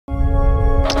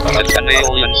If an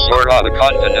alien saw a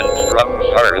continent from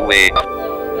far away,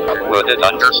 would it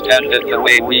understand it the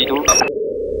way we do?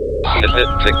 If it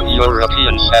picked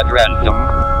Europeans at random,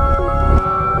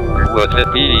 would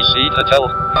it be easy to tell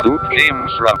who came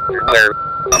from where?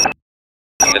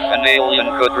 If an alien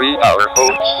could read our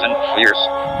hopes and fears,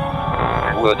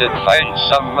 would it find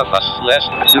some of us less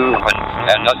human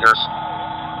than others?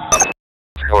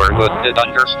 Or would it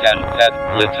understand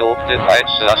that little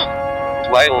divides us,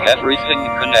 while everything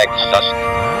connects us?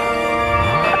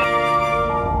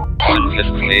 And if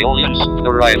aliens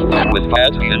arrive with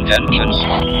bad intentions,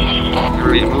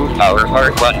 remove our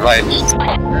hard-won rights,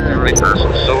 reverse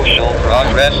social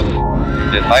progress,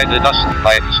 divided us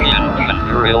by skin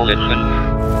and religion,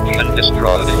 and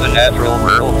destroy the natural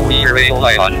world we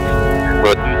rely on,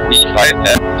 wouldn't we fight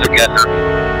them together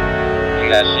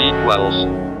as equals?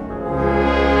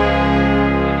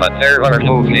 But there are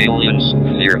no aliens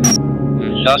here,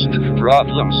 just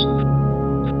problems,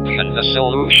 and the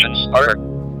solutions are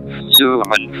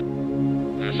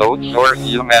human. Vote for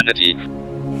humanity.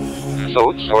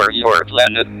 Vote for your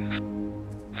planet.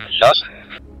 Just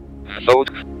vote.